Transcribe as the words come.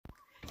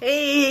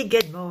Hey,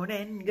 good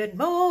morning, good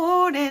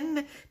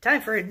morning.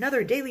 Time for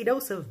another daily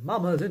dose of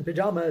mamas in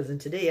pajamas. And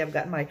today I've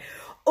got my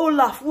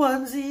Olaf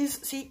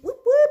onesies. See,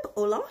 whoop, whoop,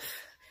 Olaf.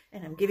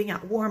 And I'm giving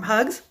out warm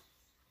hugs.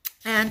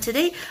 And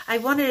today I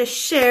wanted to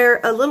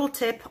share a little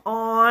tip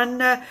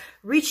on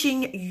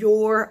reaching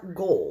your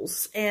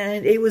goals.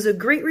 And it was a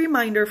great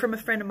reminder from a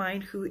friend of mine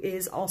who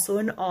is also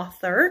an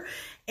author.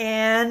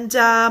 And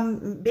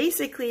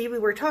basically we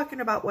were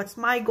talking about what's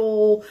my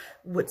goal,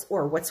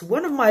 what's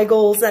one of my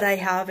goals that I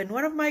have. And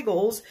one of my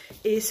goals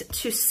is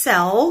to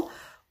sell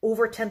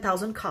over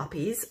 10,000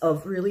 copies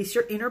of Release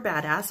Your Inner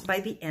Badass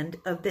by the end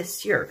of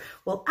this year.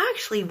 Well,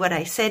 actually what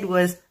I said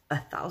was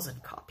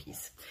 1,000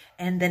 copies.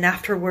 And then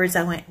afterwards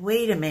I went,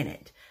 wait a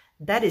minute,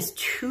 that is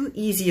too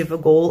easy of a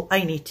goal.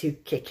 I need to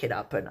kick it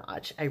up a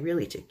notch. I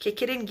really need to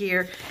kick it in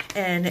gear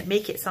and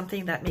make it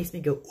something that makes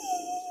me go,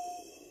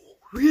 ooh,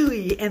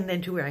 really? And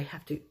then to where I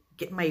have to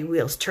get my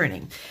wheels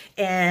turning.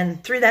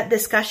 And through that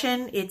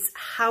discussion, it's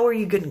how are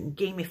you going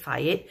to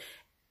gamify it?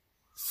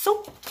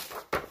 So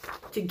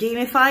to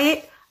gamify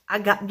it, I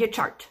got your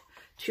chart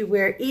to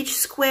where each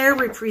square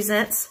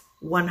represents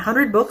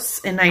 100 books.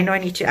 And I know I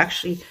need to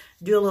actually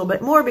do a little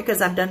bit more because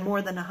I've done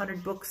more than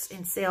 100 books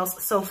in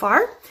sales so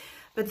far.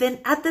 But then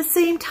at the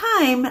same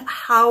time,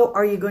 how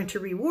are you going to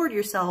reward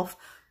yourself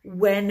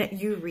when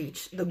you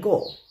reach the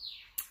goal?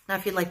 Now,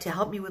 if you'd like to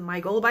help me with my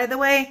goal, by the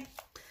way,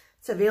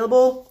 it's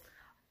available.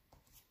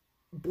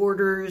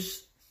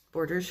 Borders,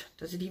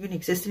 does it even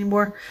exist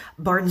anymore?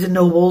 Barnes &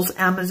 Nobles,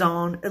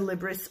 Amazon,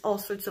 Libris, all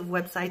sorts of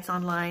websites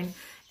online.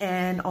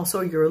 And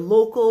also your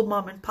local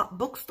mom and pop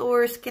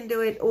bookstores can do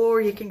it, or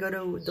you can go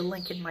to the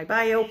link in my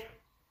bio.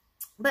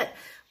 But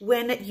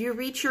when you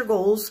reach your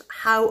goals,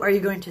 how are you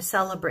going to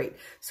celebrate?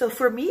 So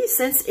for me,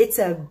 since it's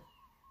a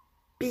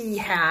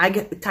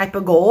BHAG type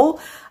of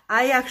goal,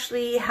 I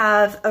actually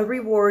have a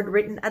reward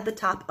written at the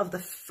top of the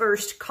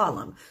first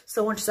column.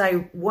 So once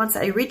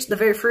I reach the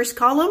very first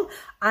column,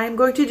 I'm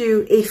going to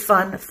do a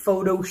fun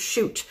photo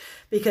shoot,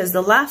 because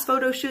the last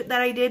photo shoot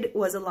that I did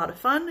was a lot of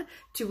fun,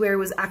 to where it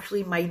was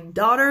actually my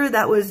daughter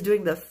that was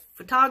doing the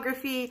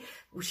photography.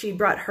 She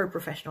brought her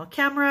professional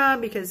camera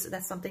because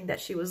that's something that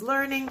she was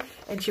learning,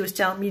 and she was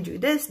telling me, do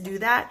this, do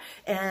that,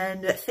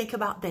 and think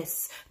about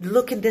this,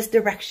 look in this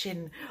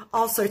direction,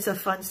 all sorts of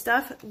fun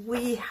stuff.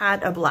 We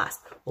had a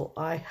blast. Well,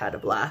 I had a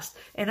blast,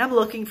 and I'm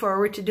looking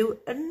forward to do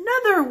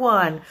another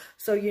one.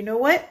 So you know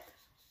what?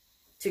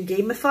 To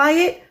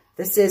gamify it,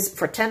 this is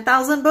for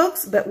 10,000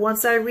 books, but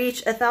once I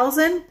reach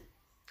 1,000,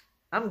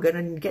 I'm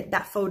gonna get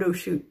that photo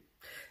shoot.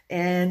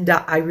 And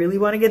I really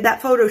want to get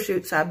that photo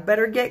shoot, so I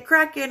better get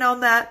cracking on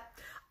that.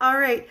 All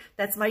right,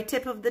 that's my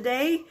tip of the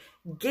day.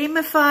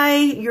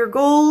 Gamify your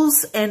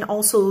goals, and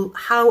also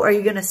how are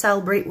you going to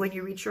celebrate when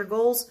you reach your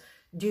goals?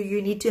 Do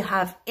you need to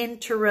have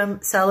interim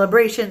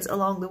celebrations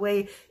along the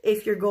way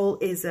if your goal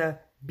is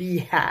a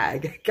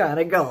BHAG kind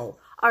of goal?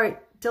 All right,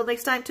 till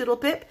next time, Toodle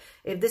Pip.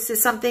 If this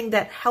is something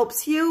that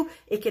helps you,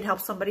 it can help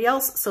somebody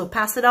else, so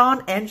pass it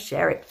on and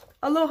share it.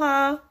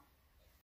 Aloha!